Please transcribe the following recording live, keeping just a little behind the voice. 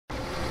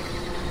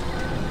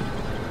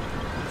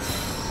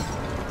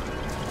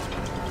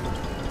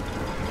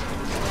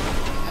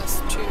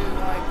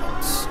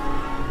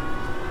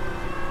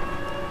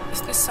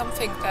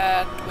think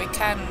that we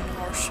can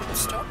or should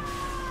stop.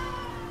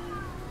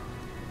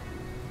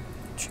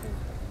 Sure.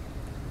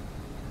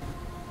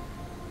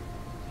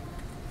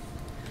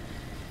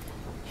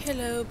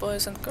 Hello,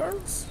 boys and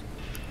girls.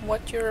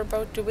 What you're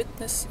about to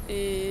witness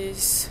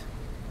is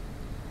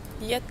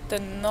yet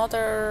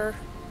another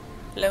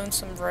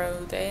Lonesome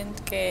Road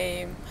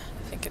endgame.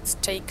 I think it's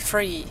take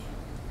 3.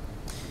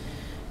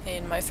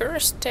 In my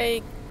first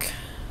take,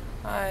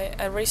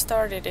 I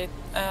restarted it.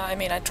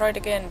 I tried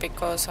again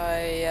because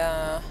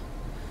I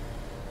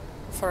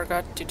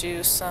forgot to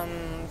do some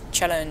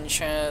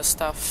challenge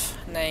stuff,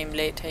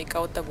 namely take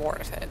out the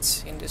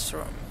warheads in this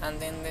room.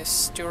 And in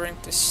during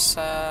this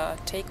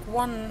take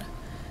 1,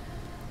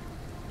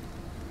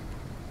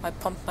 I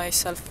pumped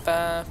myself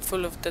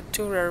full of the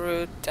tourer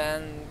route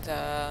and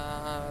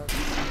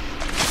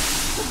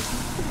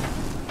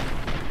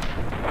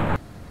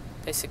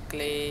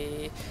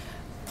basically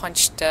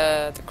punched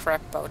the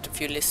crap out of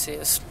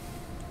Ulysses.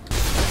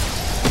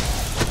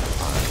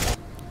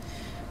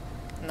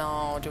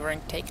 Now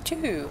during take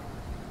 2,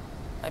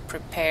 I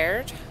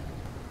prepared.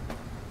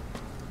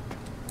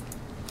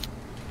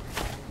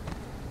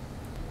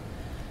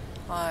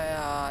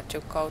 I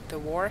took out the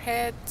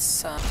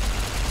warheads. I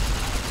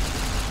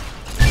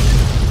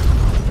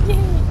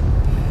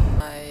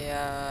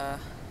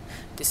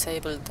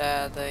disabled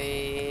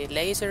the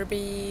laser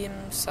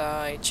beams.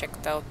 I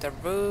checked out the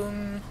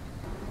room.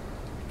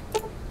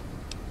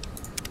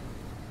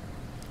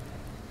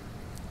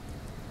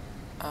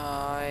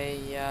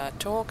 I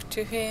talked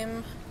to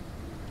him,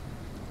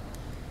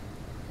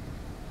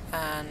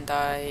 and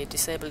I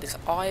disabled his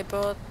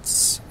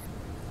iBots.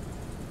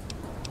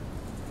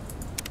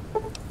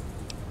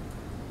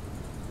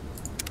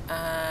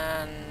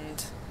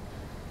 And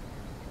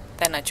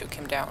then I took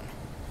him down.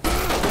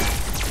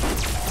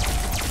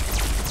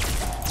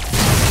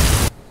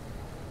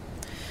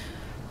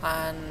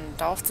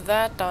 And after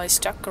that I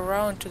stuck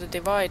around to the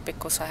divide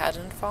because I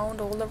hadn't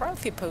found all the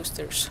Ralphie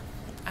posters.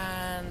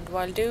 And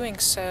while doing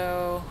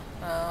so,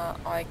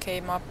 I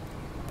came up.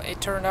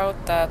 It turned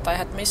out that I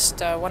had missed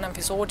one of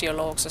his audio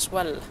logs as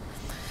well.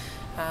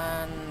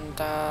 And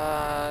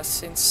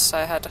since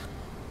I had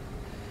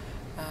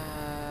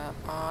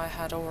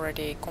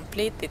already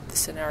completed the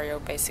scenario,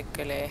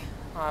 basically,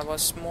 I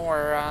was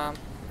more.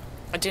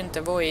 I didn't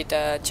avoid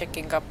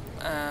checking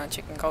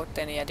out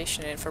any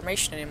additional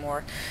information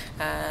anymore,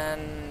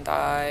 and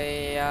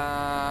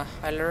I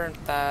learned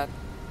that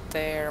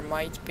there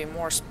might be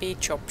more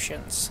speech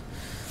options,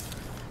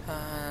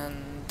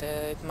 and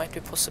it might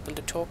be possible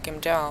to talk him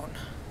down.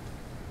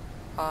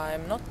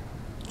 I'm not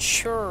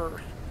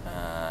sure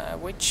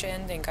which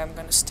ending I'm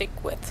gonna stick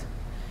with,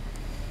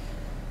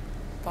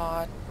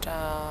 but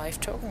if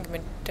talking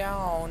him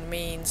down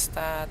means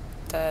that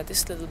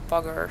this little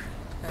bugger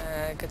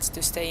gets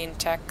to stay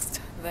intact,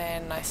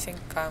 then I think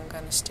I'm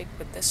gonna stick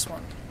with this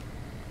one.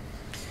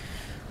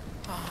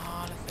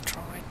 Let me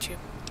try to.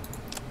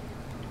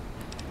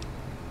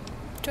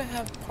 Do I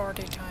have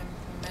party time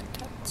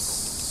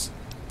methods?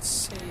 Let's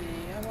see.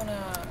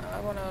 I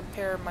wanna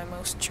pair my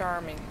most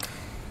charming.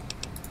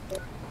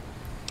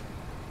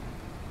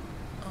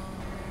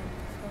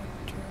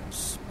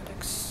 Frontiers,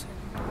 medics.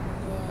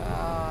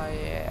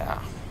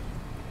 Yeah.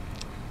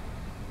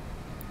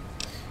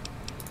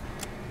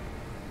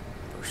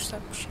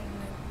 Perception,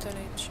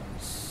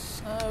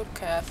 intelligence.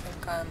 Okay, I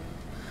think I'm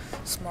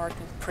smart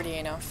and pretty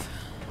enough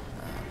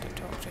to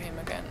talk to him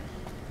again.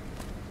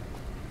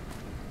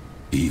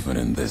 Even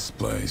in this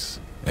place,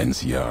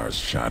 NCR's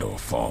shadow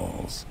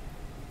falls.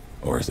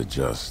 Or is it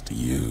just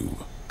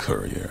you,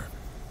 courier,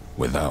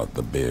 without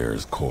the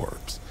bear's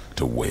corpse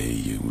to weigh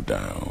you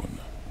down?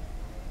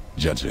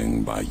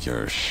 Judging by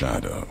your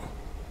shadow,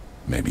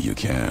 maybe you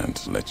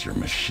can't let your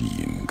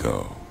machine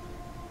go.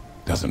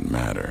 Doesn't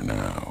matter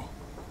now.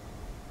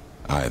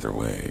 Either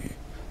way,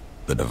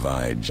 the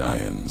Divide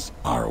Giants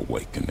are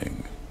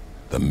awakening.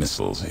 The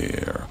missiles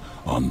here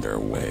on their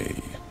way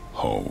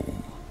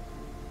home.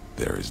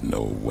 There is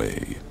no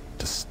way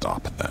to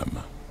stop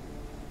them.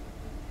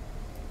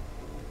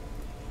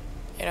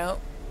 You know,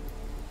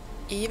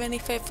 even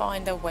if I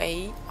find a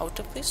way out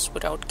of this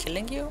without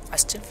killing you, I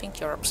still think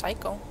you're a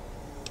psycho.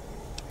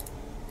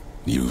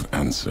 You've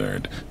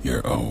answered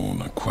your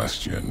own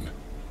question,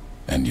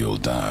 and you'll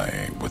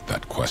die with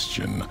that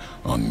question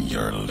on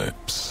your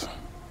lips.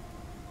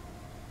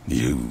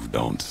 You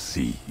don't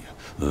see,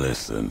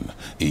 listen,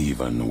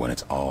 even when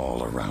it's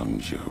all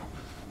around you.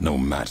 No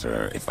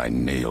matter if I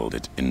nailed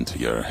it into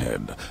your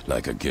head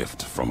like a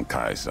gift from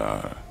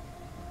Caesar.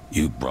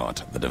 You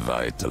brought the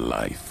Divide to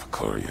life,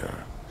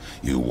 courier.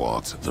 You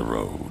walked the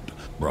road,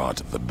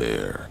 brought the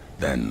bear,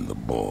 then the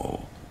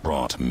bull,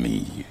 brought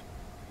me,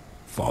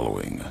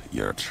 following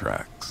your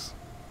tracks.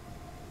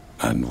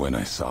 And when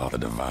I saw the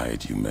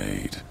divide you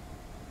made,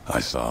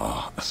 I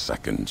saw a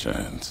second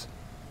chance,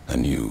 a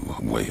new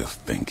way of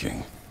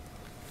thinking.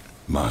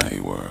 My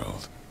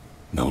world,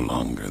 no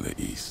longer the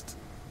East.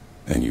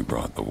 And you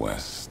brought the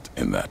West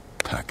in that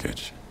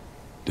package,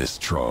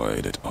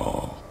 destroyed it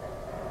all,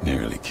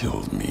 nearly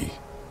killed me,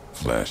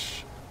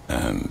 flesh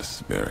and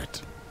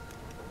spirit.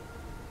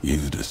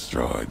 You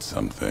destroyed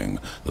something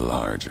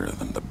larger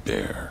than the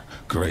bear,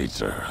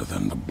 greater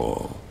than the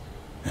bull.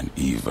 And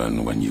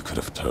even when you could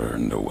have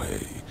turned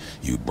away,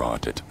 you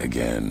brought it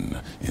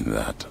again in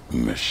that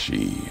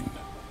machine.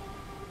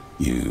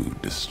 You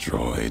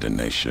destroyed a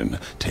nation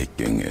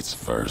taking its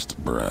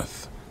first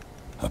breath.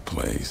 A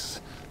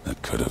place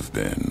that could have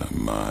been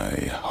my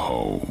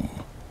home.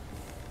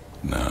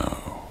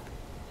 Now,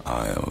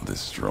 I'll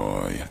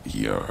destroy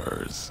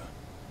yours.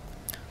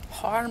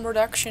 Harm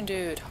reduction,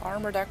 dude.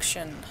 Harm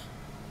reduction.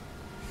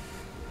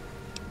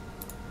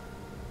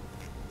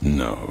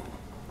 No.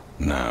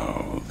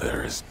 Now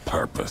there is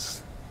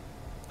purpose.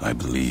 I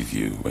believe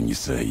you when you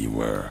say you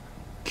were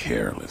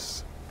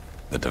careless.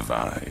 The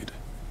divide,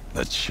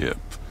 the chip,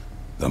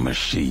 the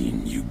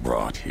machine you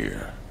brought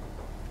here.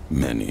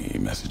 Many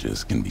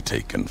messages can be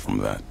taken from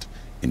that,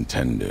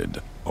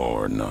 intended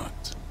or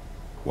not.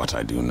 What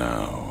I do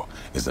now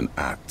is an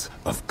act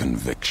of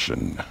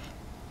conviction.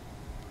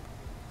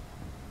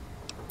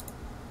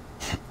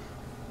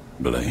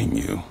 Blame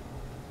you?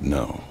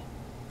 No.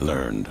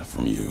 Learned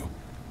from you.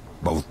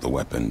 Both the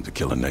weapon to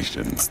kill a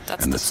nation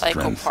and the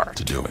strength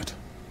to do it.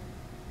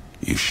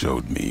 You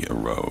showed me a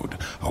road,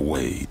 a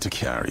way to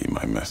carry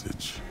my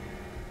message.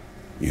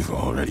 You've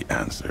already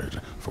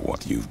answered for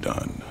what you've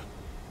done.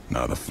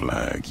 Now the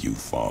flag you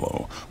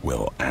follow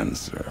will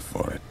answer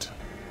for it.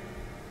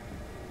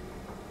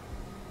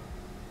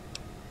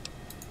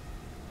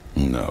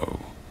 No,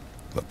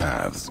 the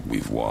paths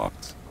we've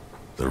walked,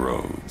 the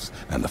roads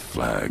and the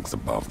flags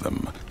above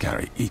them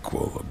carry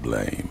equal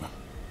blame.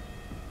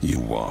 You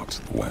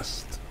walked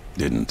west,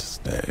 didn't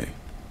stay.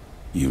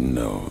 You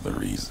know the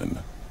reason.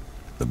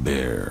 The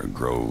bear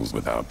grows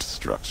without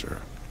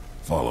structure,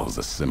 follows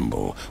a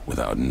symbol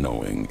without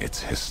knowing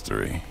its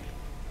history.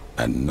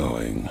 And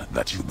knowing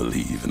that you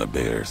believe in a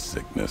bear's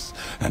sickness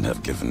and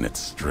have given it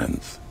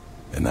strength,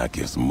 and that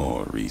gives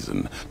more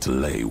reason to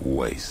lay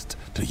waste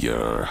to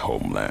your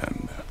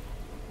homeland.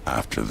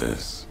 After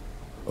this,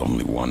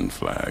 only one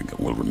flag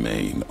will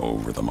remain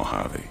over the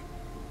Mojave.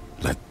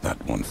 Let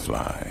that one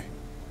fly.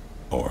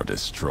 Or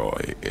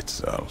destroy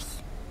itself.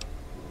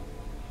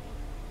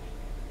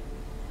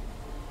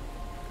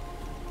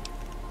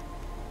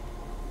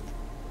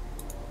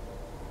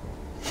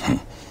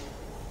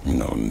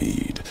 No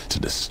need to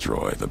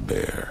destroy the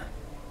bear.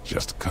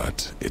 Just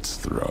cut its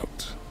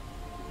throat.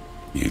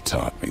 You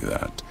taught me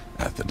that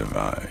at the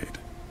divide.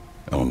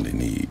 Only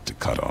need to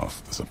cut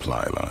off the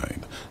supply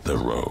line, the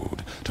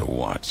road, to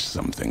watch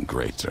something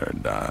greater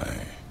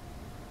die.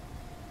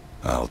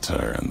 I'll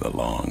turn the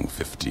long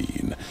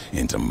 15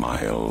 into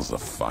miles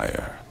of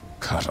fire.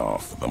 Cut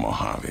off the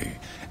Mojave.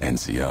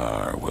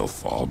 NCR will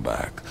fall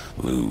back,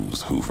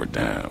 lose Hoover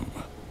Dam,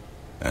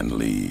 and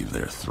leave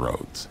their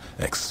throats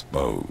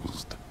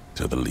exposed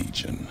to the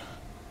Legion.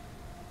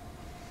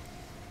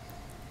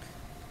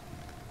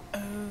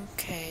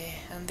 Okay,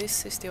 and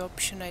this is the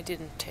option I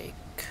didn't take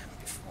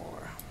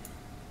before.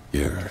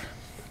 Your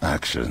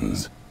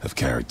actions have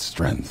carried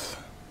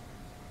strength.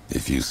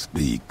 If you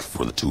speak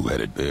for the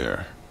two-headed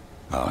bear,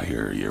 I'll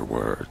hear your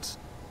words,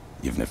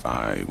 even if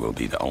I will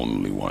be the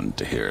only one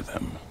to hear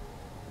them.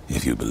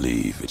 If you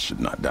believe it should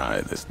not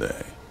die this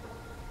day,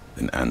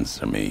 then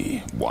answer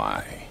me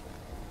why.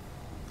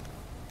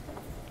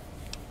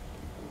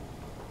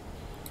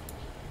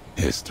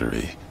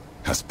 History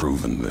has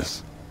proven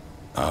this.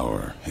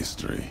 Our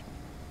history.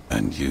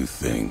 And you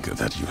think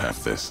that you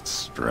have this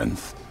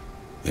strength,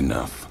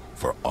 enough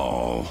for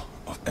all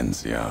of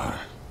NCR.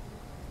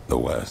 The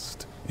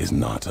West is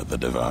not the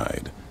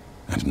divide,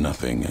 and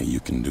nothing you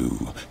can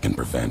do can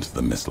prevent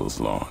the missile's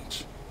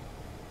launch.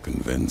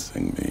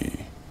 Convincing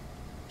me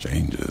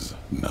changes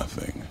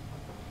nothing.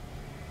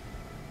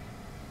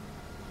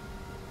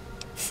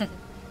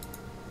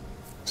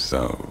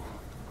 So,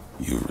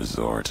 you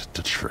resort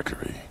to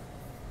trickery.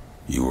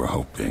 You were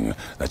hoping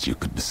that you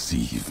could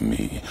deceive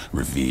me,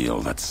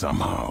 reveal that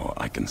somehow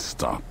I can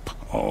stop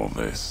all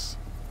this.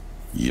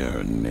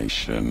 Your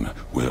nation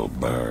will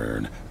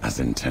burn as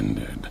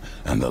intended,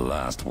 and the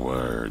last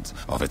words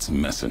of its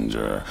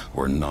messenger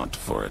were not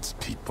for its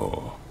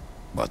people,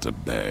 but to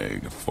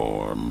beg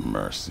for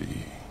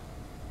mercy.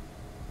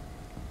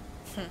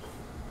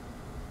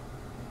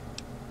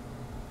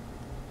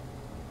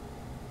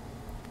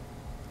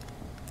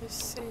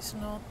 This is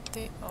not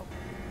the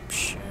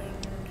option.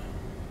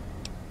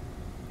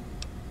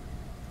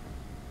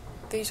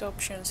 These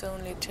options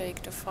only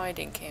take the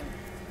fighting game.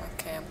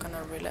 Okay, I'm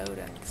gonna reload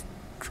and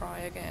try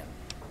again.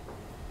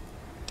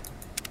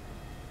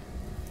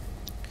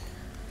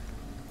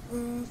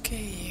 Okay,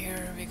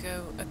 here we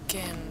go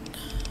again.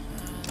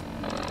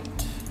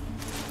 And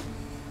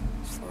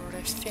for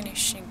the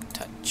finishing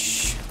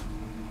touch.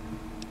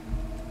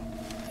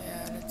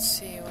 Yeah, let's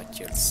see what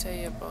you'll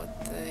say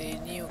about the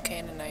new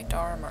Canaanite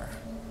armor.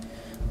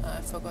 I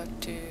forgot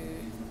to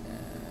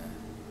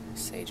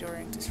say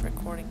during this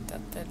recording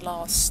that the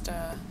last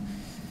the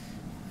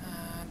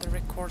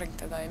recording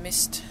that I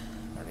missed,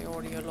 or the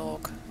audio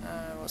log,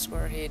 was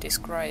where he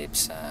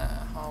describes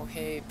how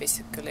he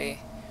basically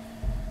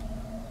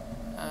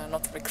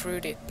not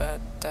recruited,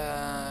 but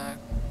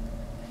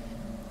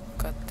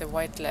got the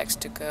White Legs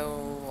to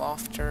go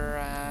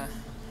after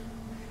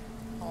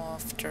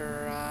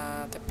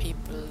the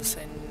peoples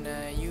in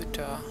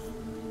Utah.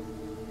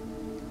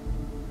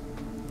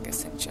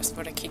 Guessing just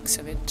for the kicks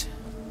of it.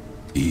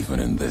 Even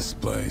in this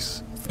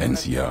place,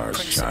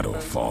 NCR's shadow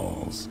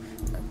falls.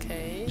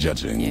 Okay.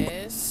 Judging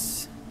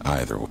Yes.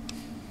 either way.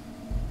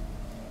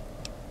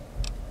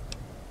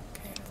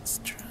 Okay, let's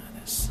try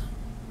this.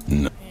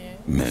 No, Yes.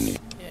 many.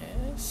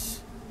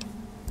 Yes.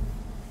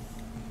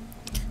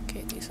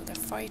 Okay, these are the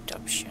fight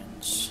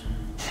options.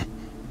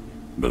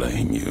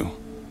 Blame you?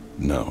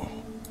 No.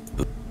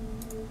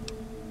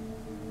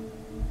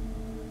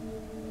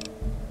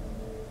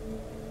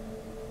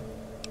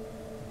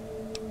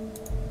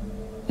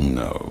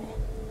 No.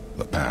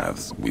 The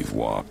paths we've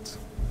walked,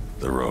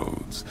 the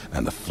roads,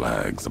 and the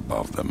flags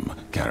above them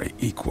carry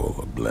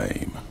equal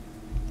blame.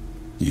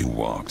 You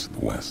walked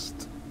the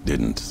west,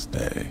 didn't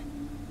stay.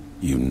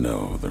 You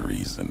know the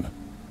reason.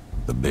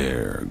 The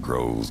bear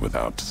grows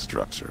without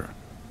structure,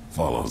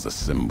 follows a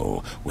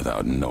symbol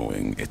without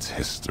knowing its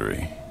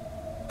history.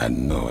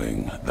 And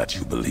knowing that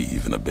you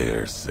believe in a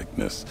bear's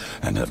sickness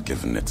and have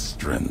given it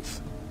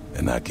strength,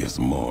 and that gives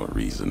more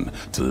reason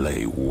to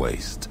lay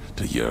waste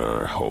to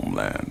your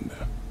homeland.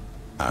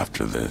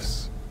 After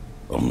this,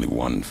 only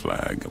one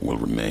flag will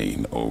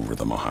remain over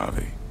the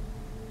Mojave.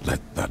 Let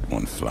that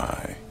one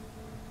fly,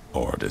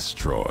 or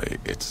destroy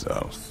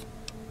itself.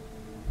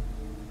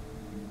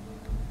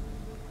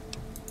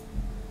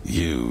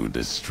 You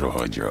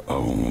destroyed your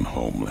own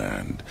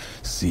homeland,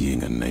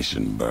 seeing a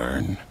nation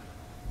burn.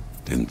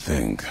 Didn't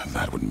think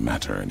that would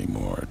matter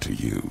anymore to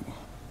you.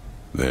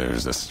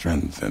 There's a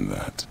strength in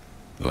that.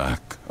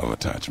 Lack of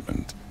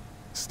attachment.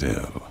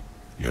 Still,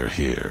 you're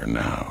here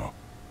now.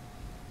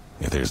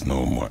 If there's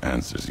no more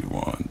answers you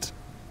want,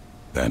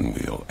 then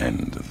we'll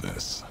end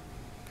this.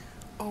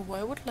 Oh,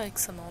 I would like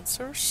some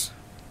answers.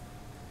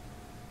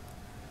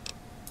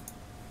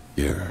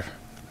 Your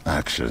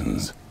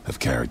actions have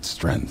carried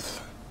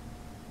strength.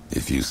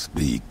 If you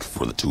speak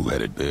for the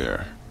two-headed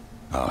bear,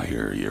 I'll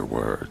hear your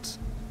words,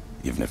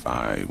 even if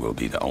I will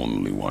be the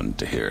only one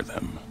to hear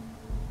them.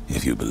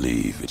 If you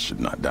believe it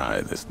should not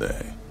die this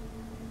day,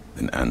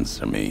 then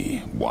answer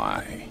me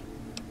why.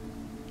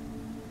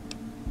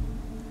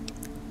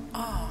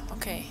 Ah,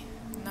 okay.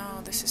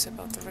 Now this is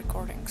about the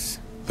recordings.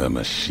 The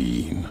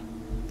machine,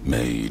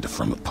 made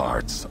from the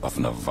parts of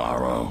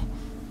Navarro,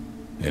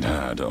 it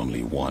had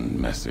only one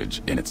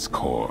message in its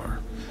core: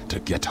 to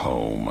get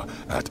home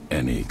at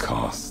any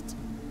cost.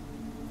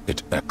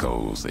 It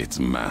echoes its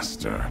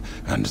master,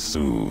 and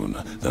soon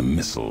the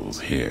missiles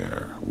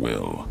here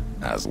will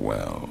as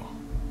well.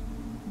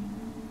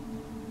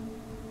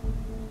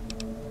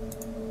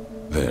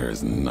 There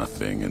is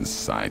nothing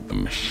inside the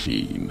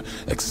machine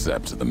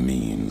except the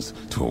means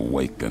to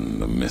awaken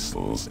the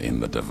missiles in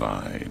the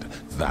Divide.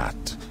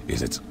 That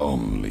is its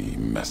only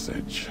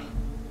message.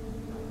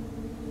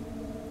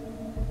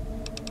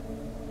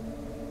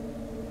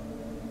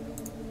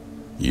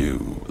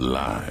 You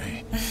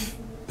lie.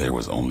 There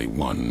was only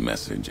one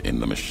message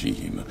in the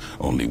machine,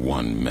 only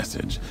one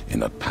message in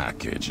the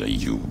package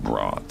you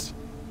brought.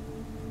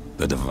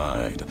 The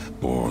Divide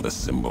bore the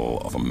symbol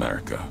of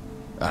America,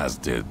 as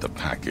did the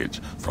package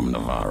from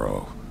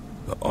Navarro.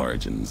 The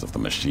origins of the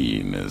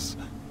machine is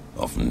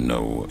of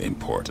no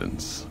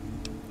importance.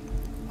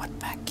 What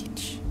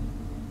package?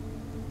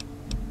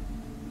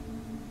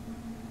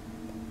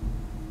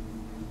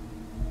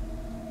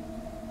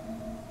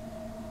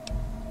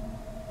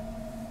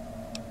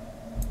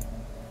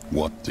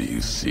 What do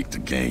you seek to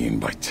gain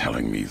by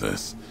telling me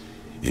this?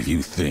 If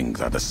you think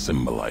that the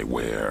symbol I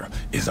wear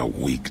is a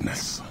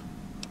weakness.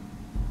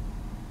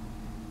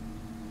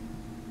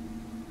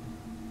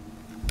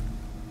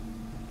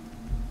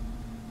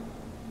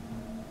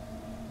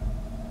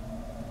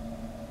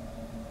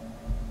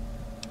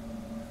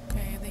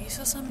 Okay, these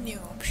are some new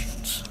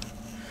options.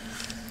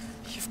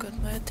 You've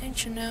got my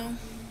attention now.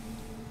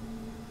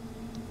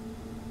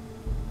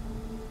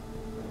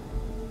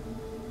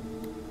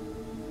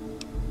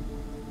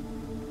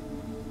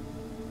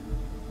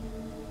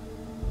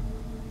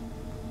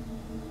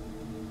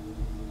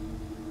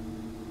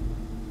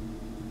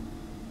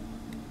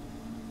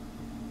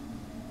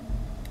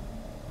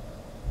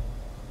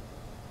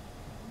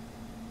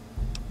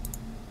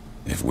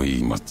 If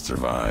we must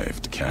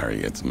survive to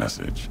carry its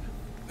message,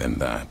 then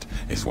that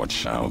is what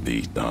shall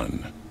be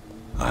done.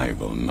 I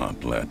will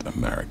not let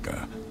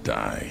America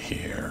die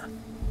here.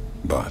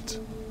 But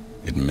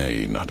it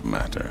may not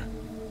matter.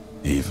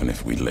 Even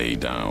if we lay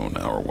down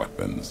our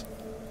weapons,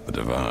 the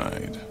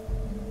Divide,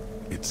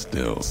 it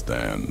still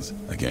stands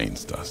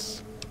against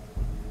us.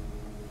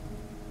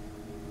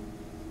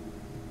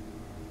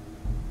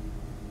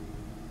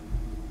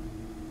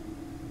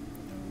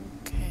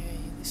 Okay,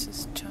 this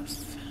is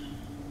tough.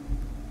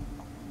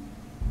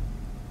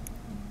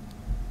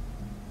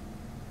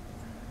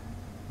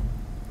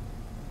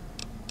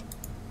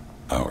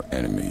 Our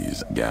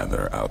enemies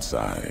gather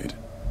outside,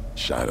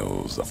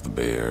 shadows of the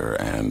bear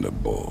and the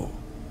bull.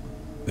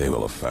 They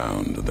will have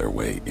found their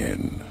way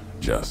in,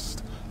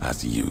 just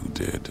as you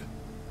did.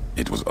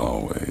 It was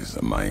always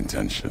my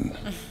intention.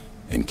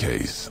 In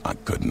case I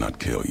could not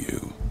kill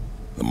you,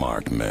 the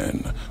marked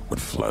men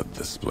would flood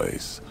this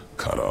place,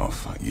 cut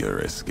off your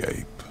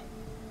escape.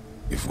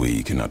 If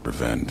we cannot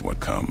prevent what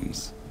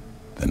comes,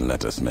 then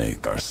let us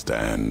make our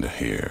stand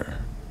here.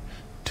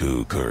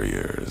 Two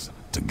couriers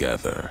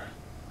together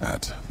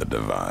at the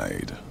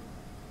divide.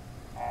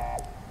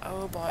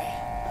 Oh boy.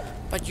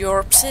 But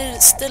you're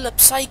still a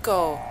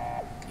psycho.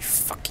 You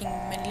fucking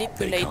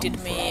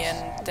manipulated me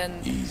and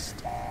then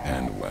east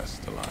and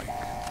west alike.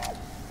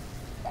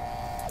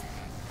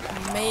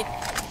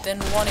 then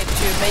wanted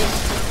to make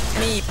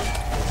me.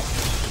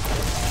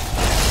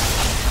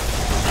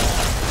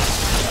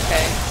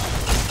 Okay.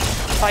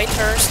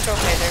 Fighters,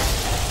 talk later.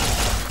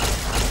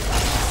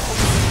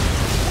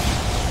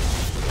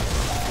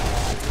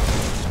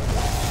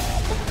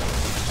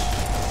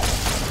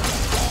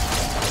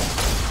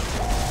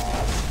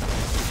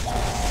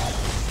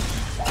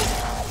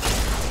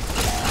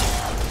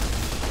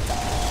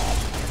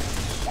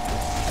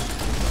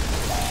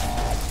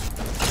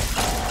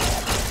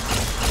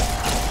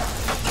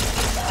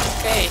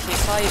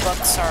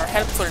 Bots are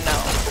helpful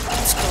now.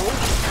 That's cool.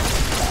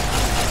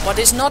 What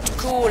is not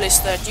cool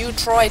is that you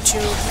try to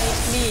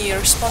make me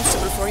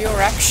responsible for your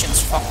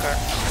actions, fucker.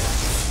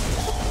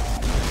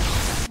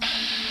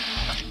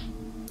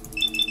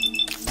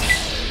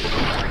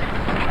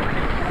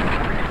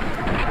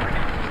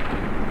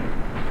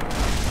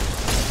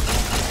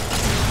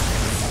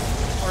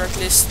 Or at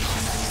least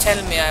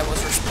tell me I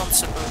was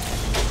responsible.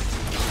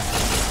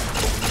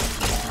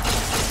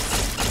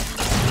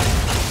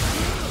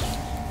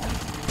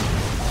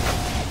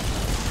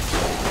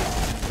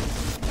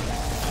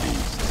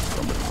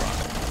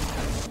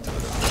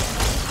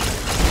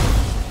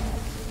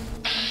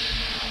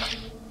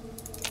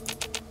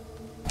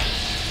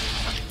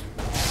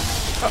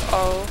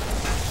 Uh-oh.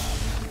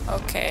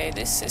 Okay,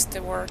 this is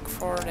the work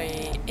for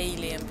the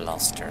alien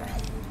blaster.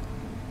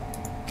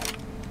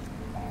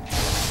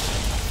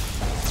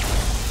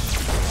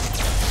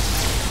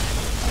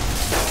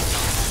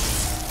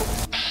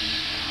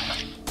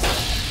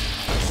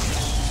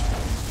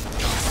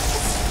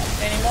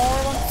 Any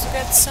more want to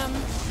get some?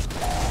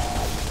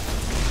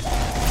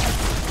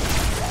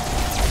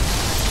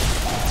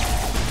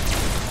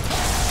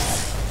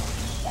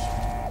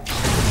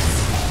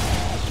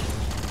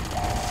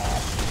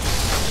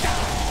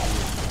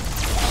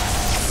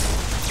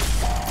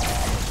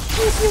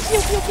 Pew,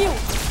 pew, pew, pew.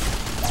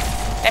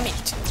 Damn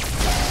it.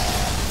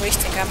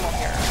 Wasting ammo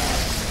here.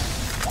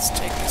 Let's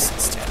take this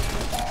instead.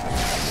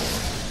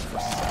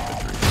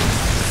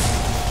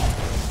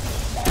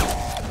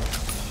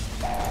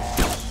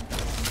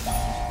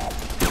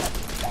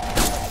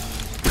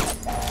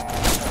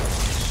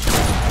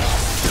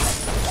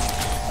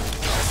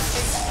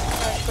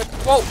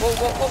 Whoa, whoa,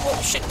 whoa, whoa,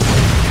 whoa, shit.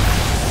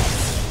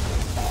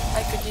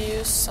 I could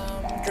use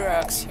some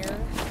drugs here.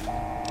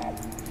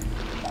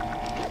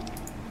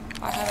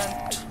 I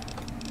haven't...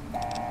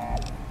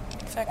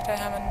 In fact, I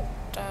haven't...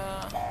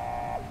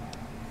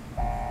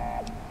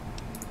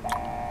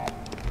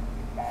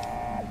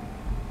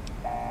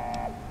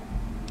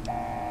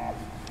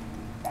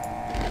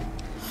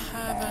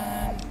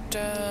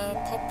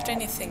 popped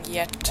anything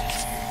yet.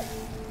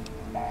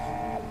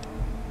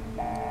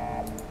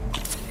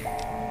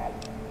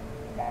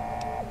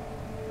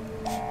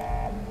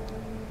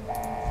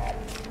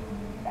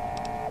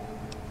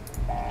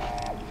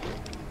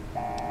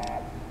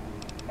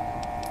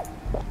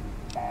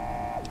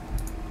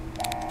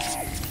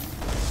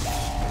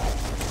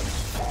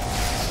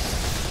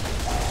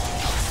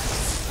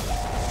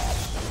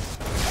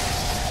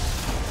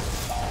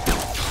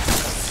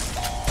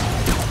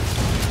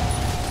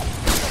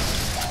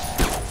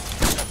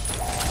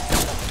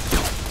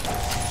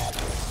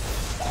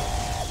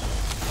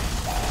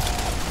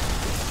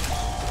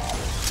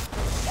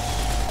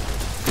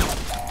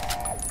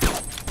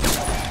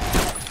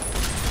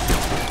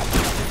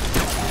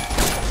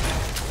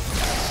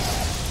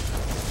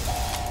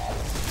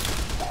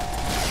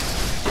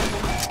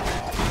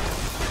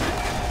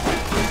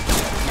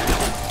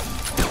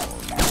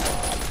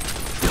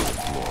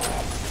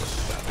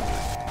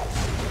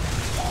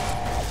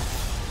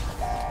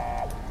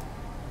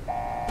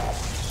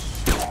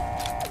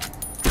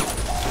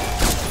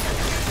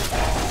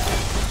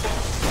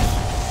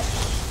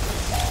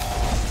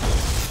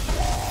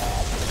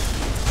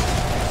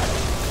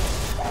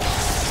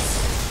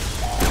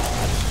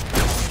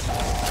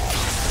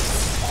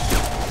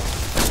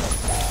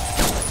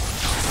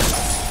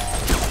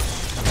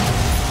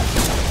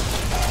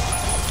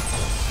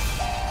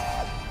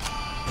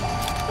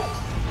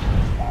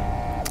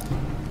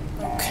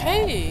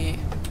 Okay,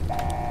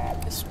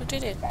 guess we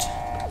did it.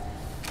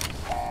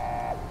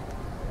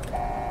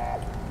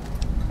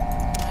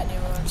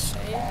 Manual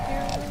save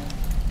here.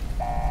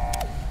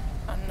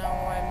 And now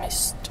I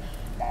missed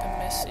the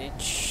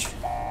message.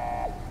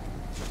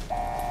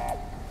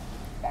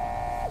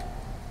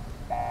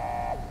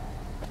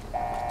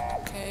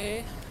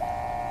 Okay.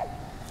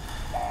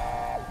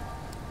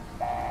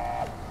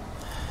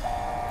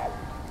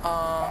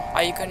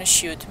 Are you gonna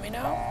shoot me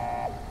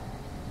now?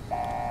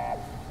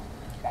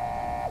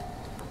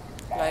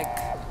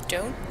 Like,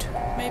 don't,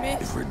 maybe?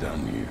 If we're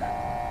done here,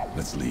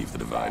 let's leave the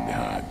divide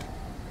behind.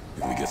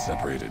 If we get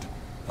separated,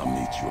 I'll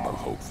meet you above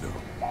Hopeville,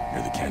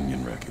 near the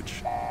canyon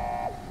wreckage.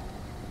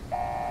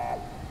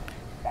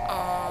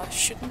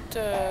 Shouldn't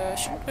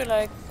we,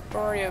 like,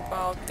 worry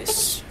about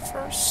this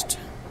first?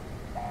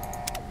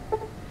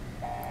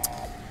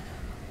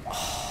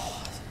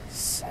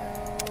 So...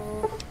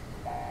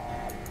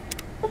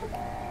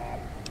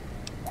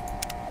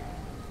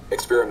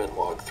 Experiment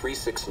log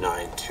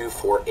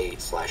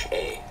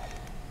 369248/A.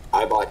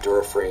 iBot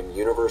Duraframe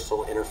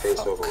Universal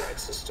Interface Override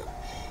System.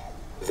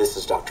 This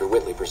is Dr.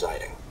 Whitley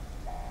presiding.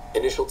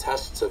 Initial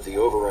tests of the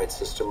override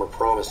system are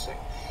promising.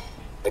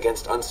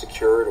 Against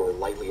unsecured or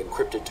lightly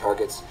encrypted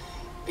targets,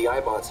 the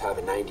iBots have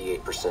a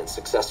 98%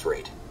 success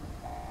rate.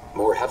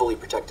 More heavily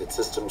protected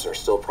systems are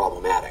still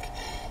problematic.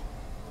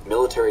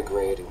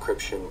 Military-grade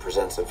encryption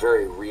presents a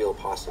very real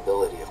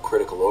possibility of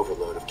critical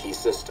overload of key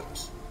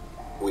systems.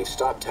 We've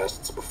stopped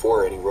tests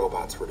before any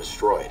robots were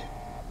destroyed.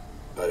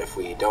 But if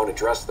we don't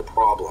address the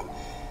problem,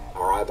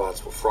 our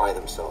iBots will fry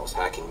themselves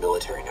hacking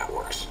military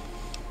networks.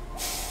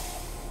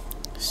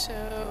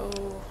 So...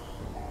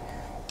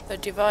 the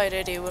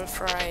divided he will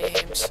fry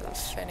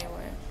himself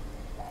anyway.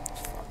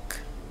 Fuck.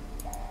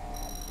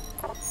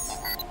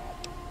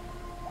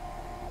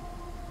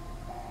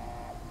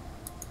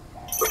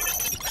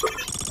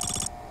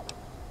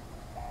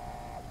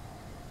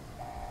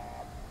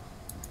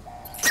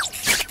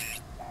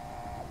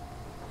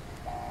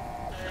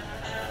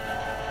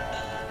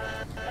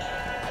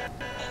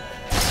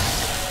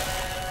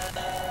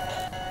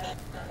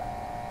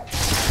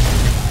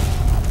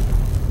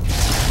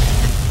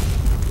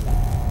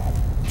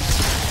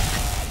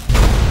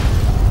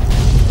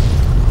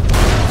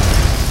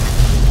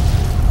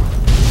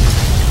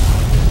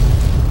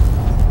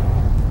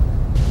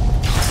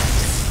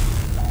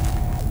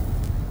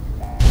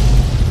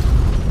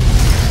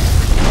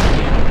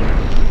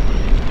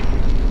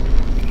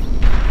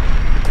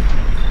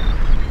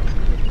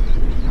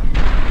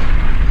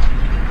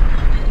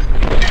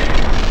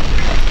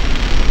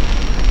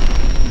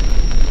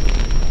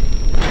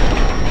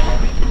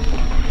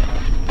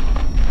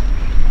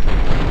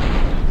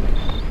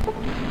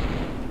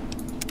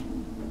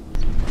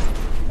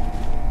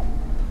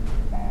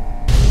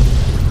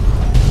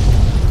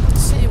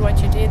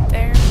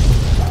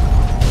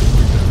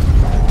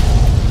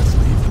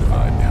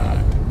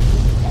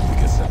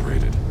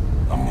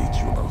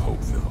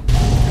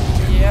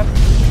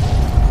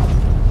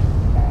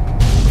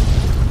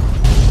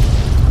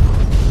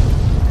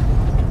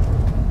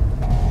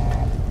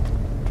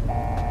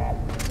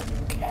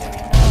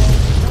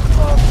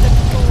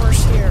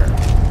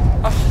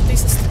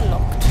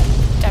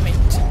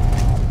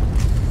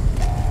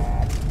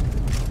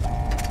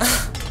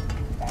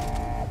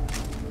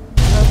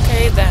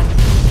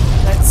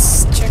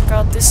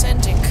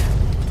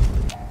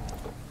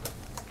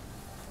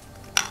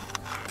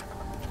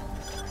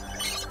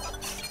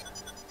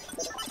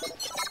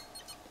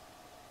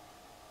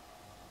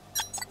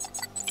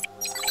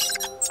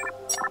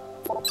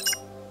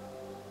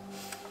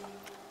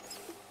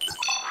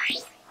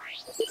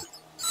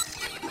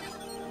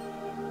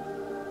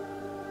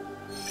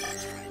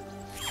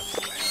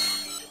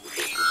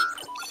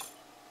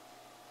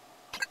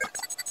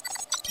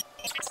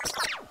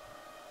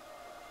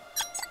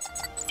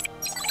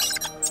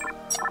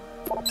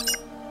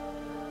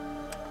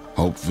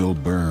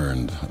 Hopeville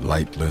burned,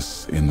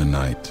 lightless in the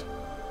night,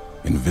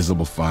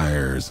 invisible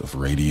fires of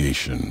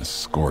radiation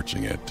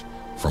scorching it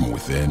from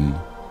within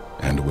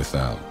and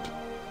without.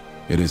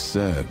 It is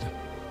said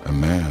a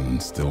man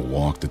still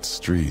walked its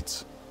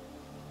streets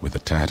with a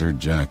tattered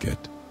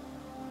jacket,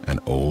 an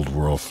old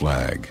world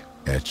flag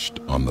etched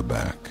on the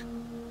back.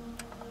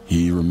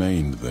 He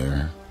remained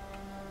there,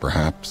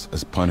 perhaps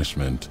as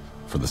punishment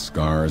for the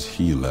scars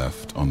he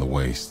left on the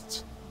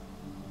wastes,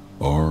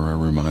 or a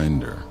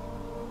reminder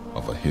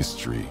of a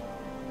history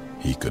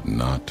he could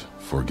not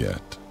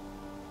forget.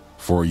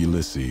 For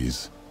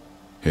Ulysses,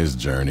 his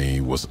journey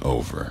was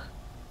over.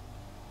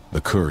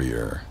 The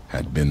courier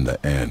had been the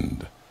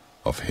end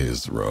of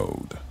his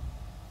road.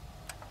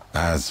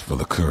 As for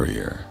the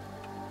courier,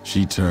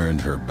 she turned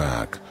her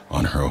back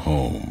on her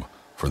home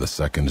for the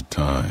second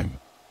time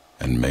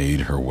and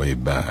made her way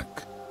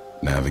back,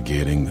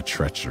 navigating the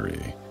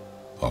treachery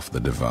of the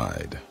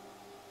divide.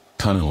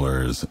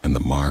 Tunnelers and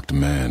the marked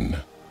men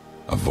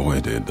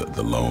avoided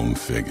the lone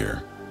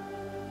figure,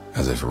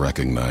 as if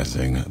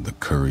recognizing the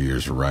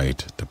courier's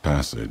right to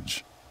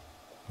passage,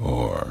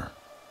 or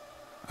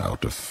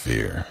out of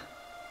fear.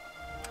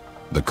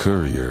 The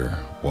courier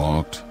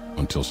walked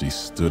until she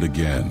stood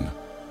again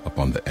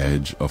upon the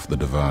edge of the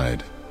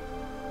divide,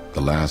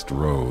 the last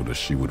road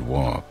she would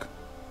walk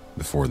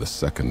before the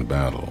second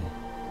battle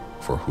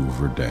for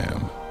Hoover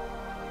Dam.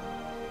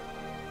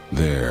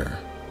 There,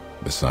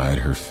 beside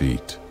her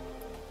feet,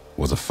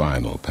 was a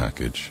final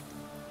package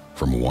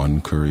from one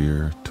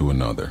courier to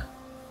another,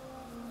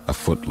 a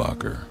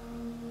footlocker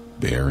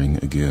bearing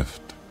a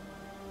gift,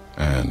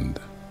 and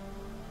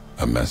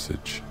a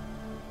message.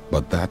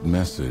 But that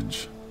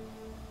message,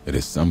 it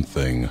is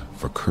something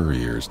for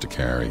couriers to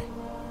carry,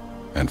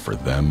 and for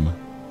them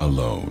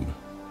alone.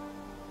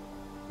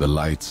 The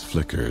lights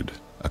flickered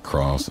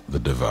across the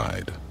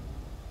divide,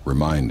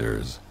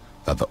 reminders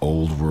that the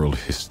old world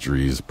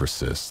histories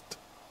persist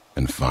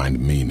and find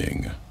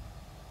meaning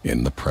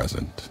in the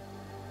present.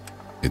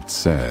 It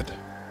said,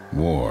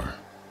 war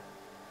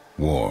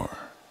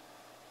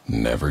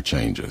never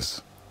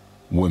changes.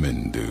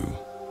 Women do.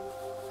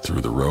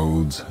 Through the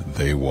roads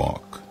they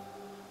walk,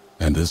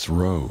 and this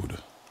road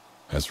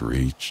has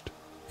reached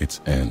its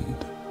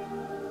end.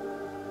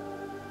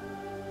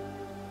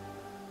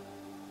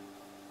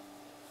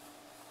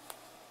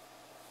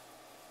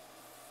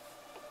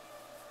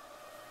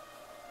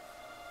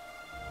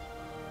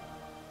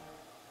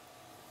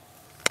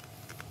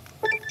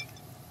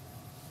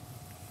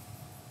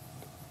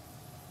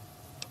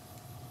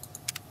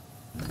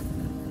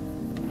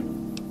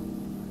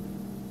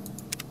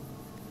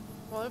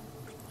 Well,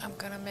 I'm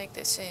gonna make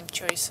the same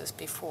choice as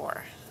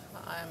before.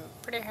 I'm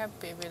pretty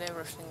happy with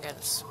everything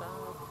else, but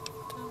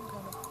I'm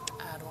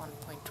gonna add 1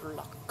 point to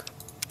luck.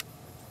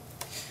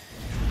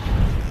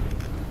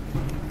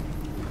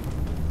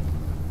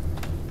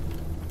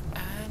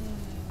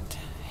 And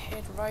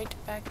head right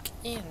back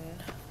in.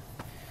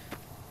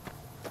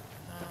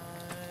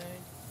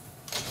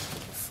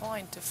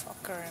 Find the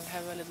fucker and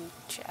have a little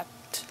chat.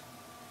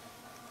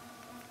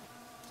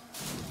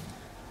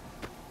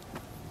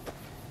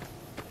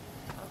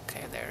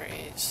 Okay, there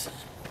he is.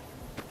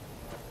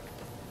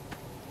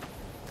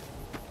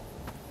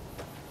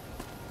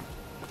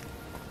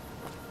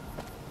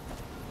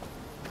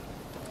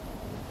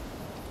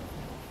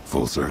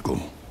 Full circle.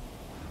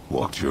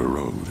 Walked your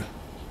road.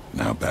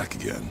 Now back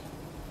again.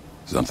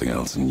 Something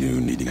else in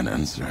you needing an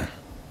answer.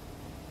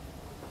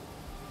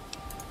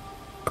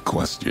 A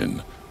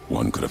question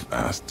one could have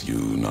asked you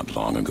not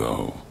long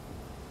ago,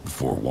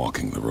 before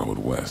walking the road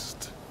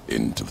west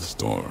into the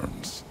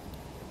storms.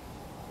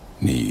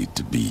 Need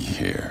to be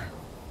here.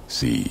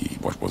 See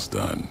what was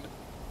done.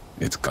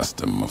 It's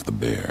custom of the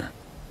bear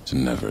to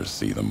never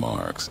see the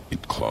marks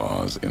it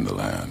claws in the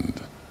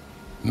land.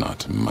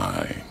 Not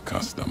my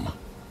custom.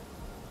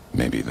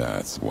 Maybe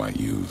that's why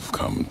you've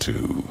come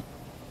too.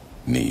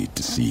 Need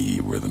to see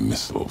where the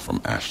missile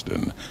from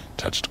Ashton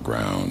touched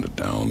ground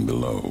down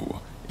below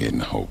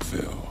in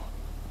Hopeville.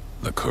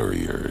 The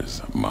Courier's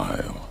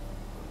Mile.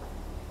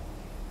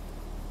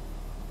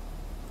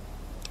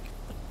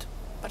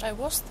 But I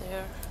was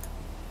there.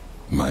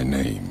 My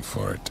name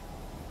for it.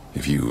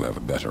 If you have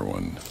a better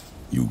one,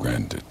 you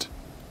grant it.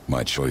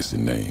 My choice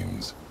in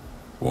names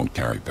won't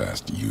carry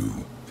past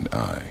you and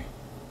I.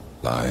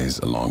 Lies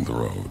along the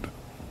road,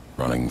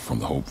 running from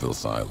the Hopeville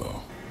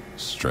silo,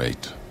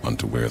 straight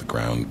onto where the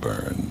ground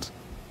burns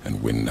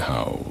and wind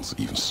howls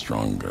even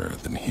stronger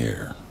than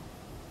here.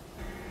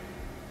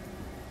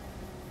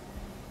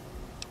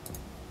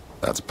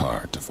 That's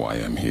part of why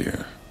I'm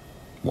here.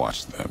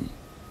 Watch them.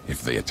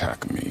 If they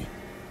attack me,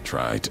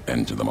 try to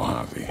enter the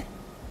Mojave.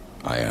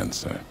 I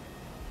answer.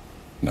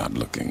 Not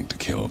looking to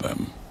kill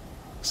them.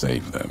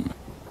 Save them,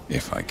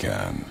 if I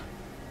can.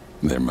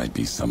 There might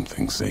be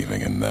something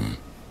saving in them.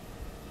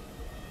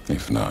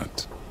 If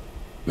not,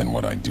 then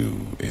what I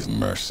do is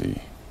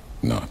mercy,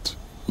 not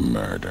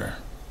murder.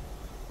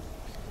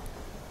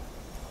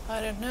 I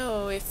don't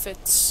know if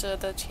it's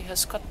that he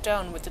has cut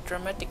down with the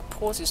dramatic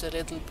pauses a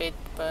little bit,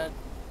 but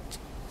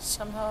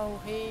somehow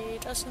he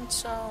doesn't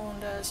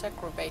sound as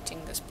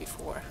aggravating as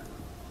before.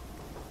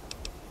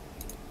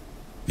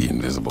 The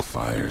invisible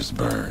fires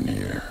burn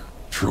here,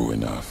 true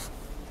enough.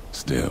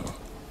 Still,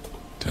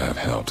 to have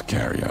helped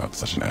carry out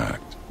such an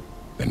act,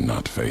 and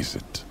not face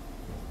it,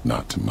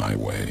 not my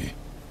way.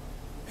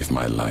 If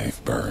my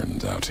life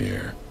burns out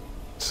here,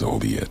 so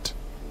be it.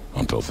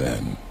 Until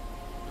then,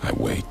 I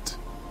wait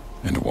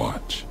and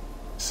watch,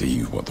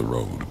 see what the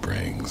road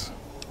brings.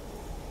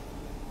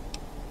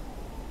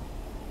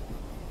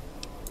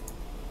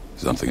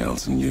 Something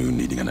else in you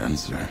needing an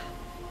answer.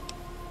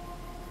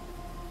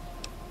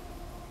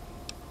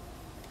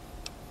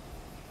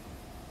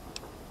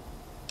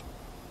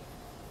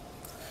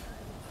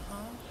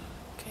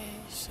 Okay,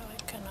 so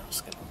I can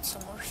ask about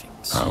some more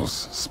things.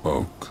 House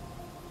spoke,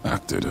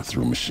 acted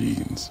through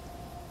machines.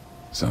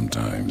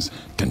 Sometimes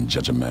can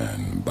judge a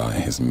man by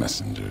his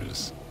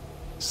messengers.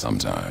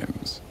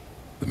 Sometimes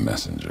the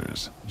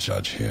messengers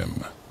judge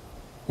him.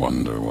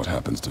 Wonder what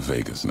happens to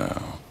Vegas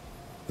now.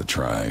 The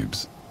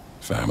tribes,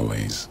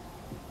 families.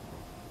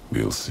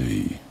 We'll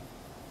see.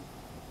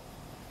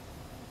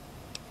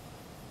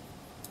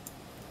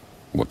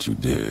 What you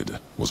did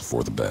was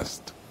for the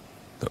best.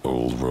 The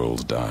old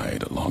world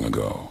died long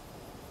ago.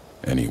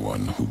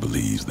 Anyone who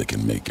believes they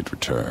can make it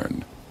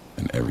return,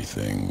 and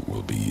everything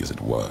will be as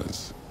it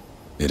was.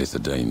 It is a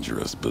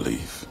dangerous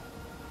belief.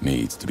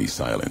 Needs to be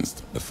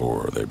silenced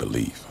before their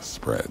belief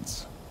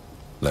spreads.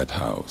 Let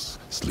House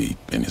sleep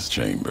in his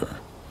chamber.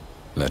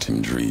 Let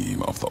him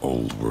dream of the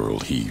old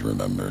world he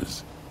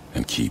remembers,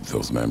 and keep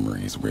those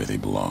memories where they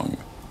belong,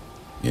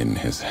 in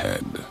his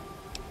head.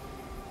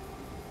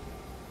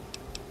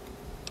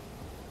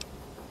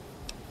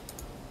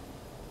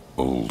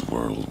 old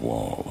world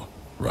wall,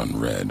 run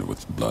red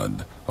with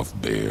blood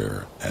of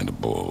bear and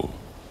bull.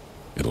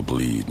 It'll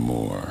bleed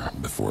more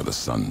before the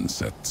sun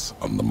sets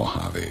on the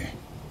Mojave.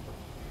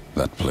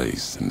 That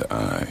place and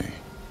I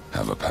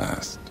have a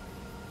past,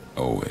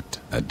 owe it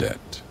a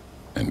debt,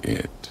 and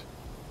it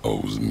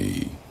owes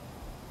me.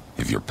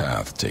 If your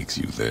path takes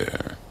you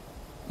there,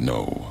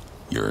 know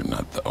you're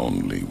not the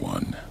only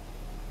one.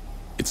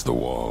 It's the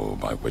wall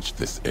by which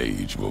this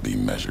age will be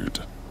measured,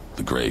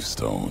 the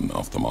gravestone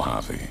of the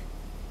Mojave.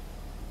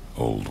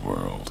 Old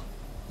world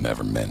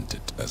never meant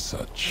it as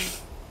such.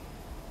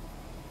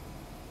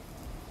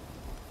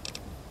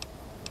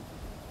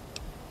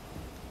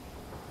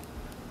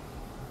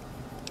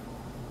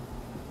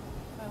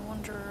 I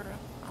wonder,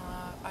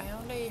 I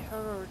only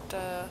heard,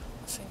 I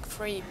think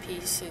 3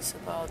 pieces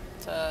about,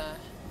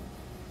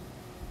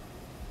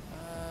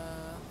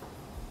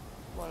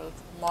 well,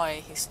 my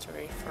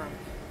history from,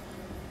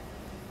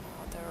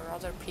 are there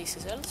other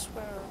pieces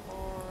elsewhere,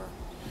 or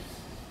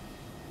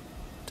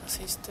does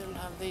he still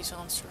have these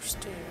answers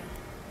too?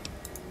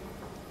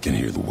 Can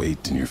hear the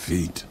weight in your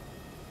feet.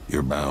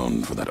 You're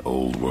bound for that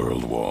old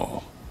world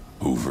wall,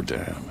 Hoover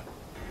Dam.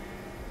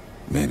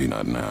 Maybe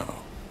not now.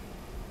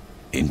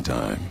 In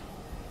time.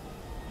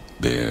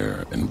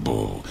 Bear and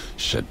bull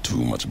shed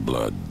too much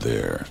blood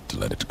there to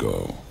let it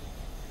go.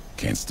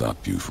 Can't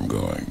stop you from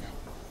going.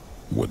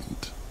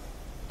 Wouldn't.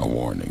 A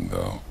warning,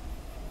 though.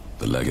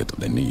 The legate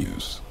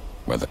Linnaeus,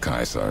 whether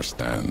Caesar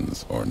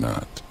stands or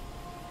not,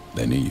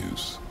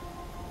 Linnaeus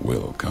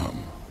will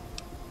come.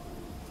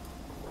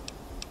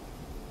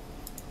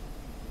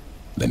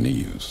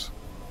 Linnaeus,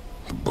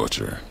 the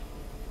butcher,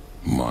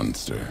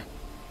 monster,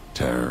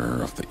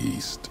 terror of the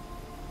East.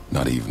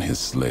 Not even his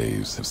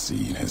slaves have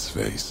seen his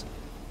face.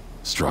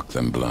 Struck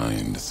them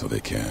blind so they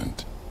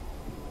can't.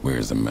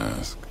 Wears a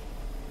mask.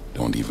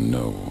 Don't even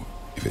know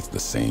if it's the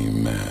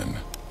same man.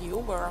 You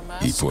wear a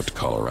mask? He put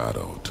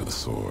Colorado to the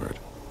sword.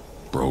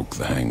 Broke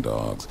the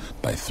hangdogs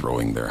by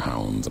throwing their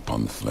hounds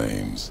upon the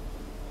flames,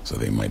 so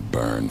they might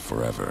burn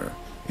forever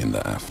in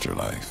the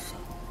afterlife.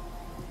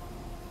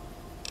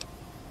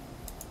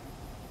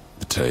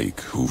 To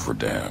take Hoover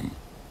Dam,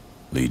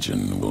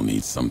 Legion will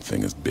need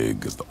something as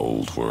big as the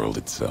old world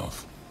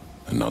itself.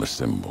 Another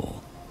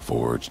symbol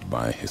forged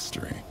by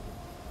history.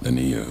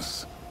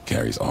 Linnaeus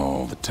carries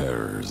all the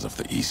terrors of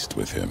the East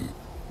with him.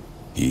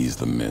 He's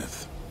the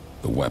myth,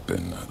 the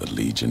weapon the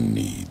Legion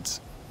needs.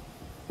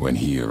 When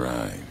he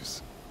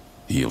arrives,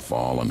 he'll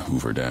fall on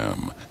Hoover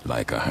Dam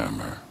like a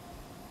hammer.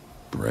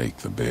 Break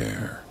the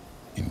bear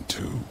in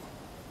two.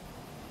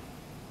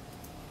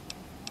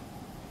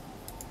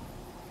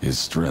 His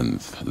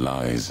strength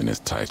lies in his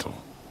title,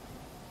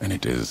 and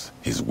it is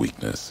his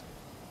weakness.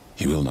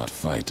 He will not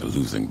fight a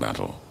losing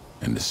battle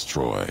and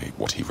destroy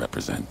what he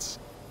represents.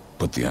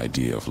 Put the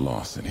idea of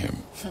loss in him.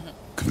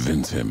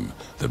 Convince him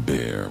the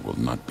bear will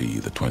not be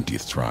the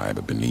 20th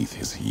tribe beneath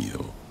his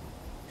heel.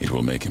 It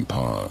will make him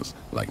pause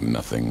like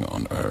nothing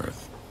on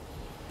earth.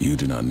 You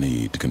do not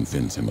need to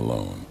convince him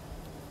alone.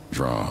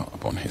 Draw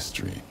upon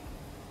history.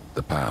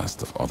 The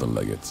past of other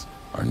legates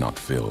are not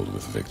filled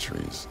with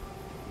victories.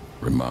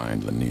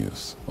 Remind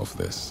Linnaeus of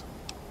this.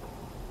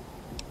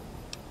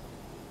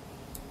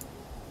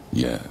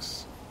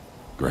 Yes,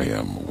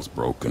 Graham was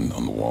broken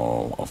on the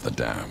wall of the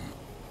dam.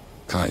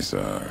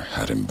 Caesar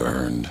had him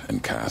burned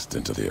and cast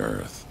into the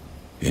earth,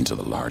 into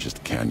the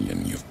largest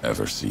canyon you've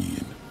ever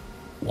seen.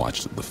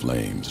 Watched the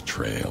flames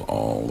trail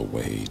all the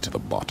way to the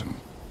bottom.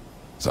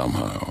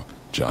 Somehow,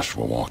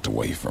 Joshua walked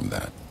away from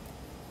that,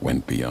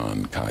 went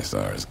beyond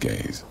Caesar's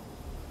gaze.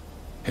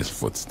 His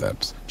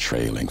footsteps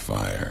trailing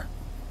fire,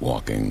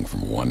 walking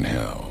from one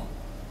hell,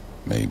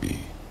 maybe,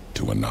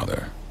 to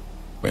another.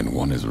 When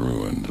one is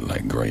ruined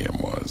like Graham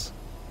was,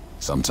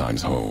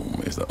 sometimes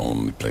home is the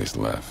only place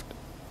left.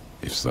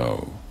 If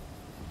so,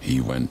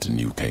 he went to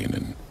New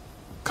Canaan,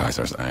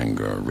 Caesar's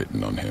anger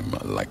written on him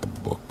like a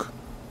book.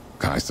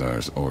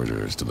 Caesar's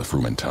orders to the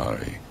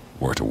Frumentari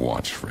were to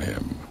watch for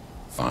him,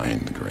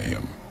 find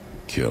Graham,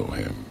 kill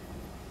him.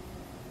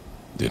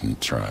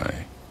 Didn't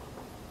try.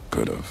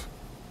 Could've.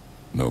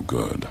 No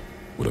good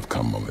would have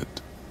come of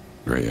it.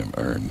 Graham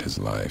earned his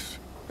life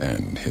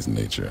and his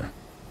nature.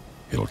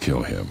 It'll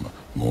kill him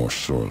more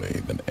surely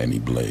than any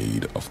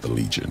blade of the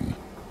Legion.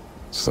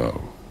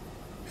 So,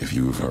 if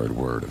you've heard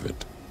word of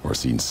it or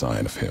seen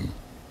sign of him,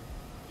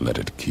 let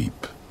it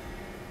keep.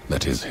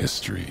 Let his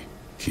history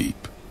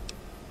keep.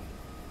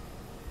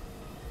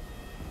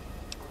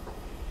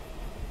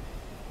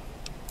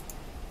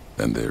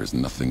 Then there is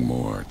nothing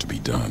more to be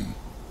done.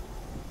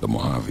 The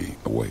Mojave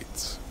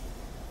awaits.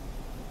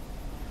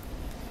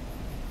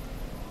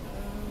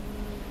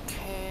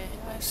 Okay,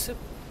 I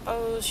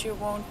suppose you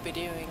won't be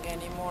doing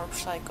any more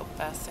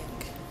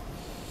psychopathing.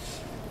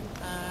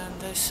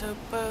 And I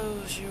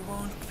suppose you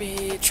won't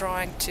be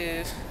trying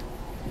to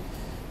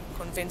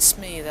convince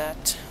me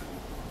that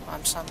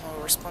I'm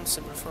somehow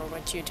responsible for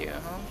what you do,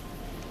 huh?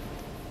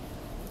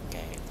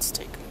 Okay, let's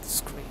take a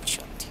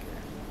screenshot here.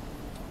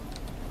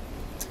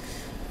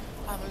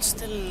 I will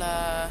still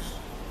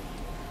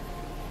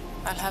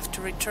I'll have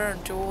to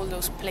return to all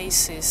those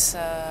places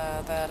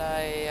that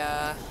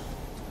I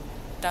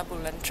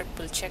double and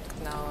triple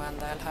checked now,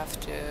 and I'll have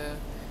to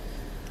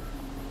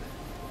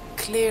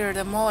clear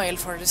the mile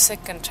for the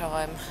second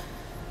time.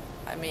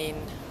 I mean,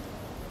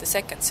 the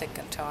second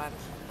time,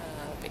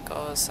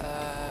 because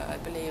I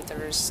believe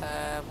there is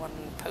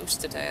one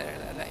posted there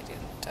that I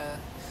didn't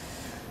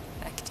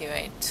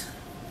activate.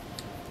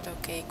 But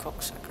okay,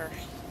 cocksucker.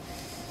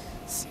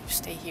 So you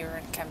stay here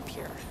and camp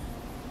here.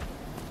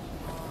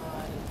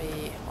 I'll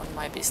be on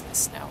my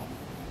business now.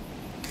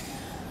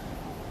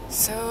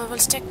 So I will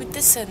stick with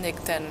this ending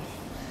then.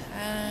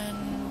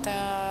 And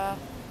I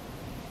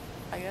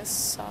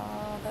guess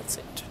that's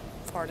it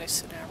for this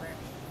scenario.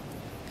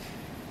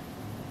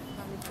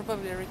 I'm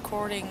probably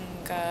recording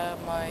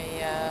my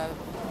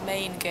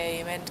main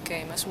game,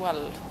 endgame as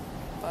well.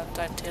 But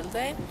until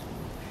then,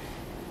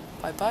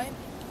 bye bye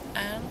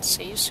and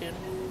see you soon.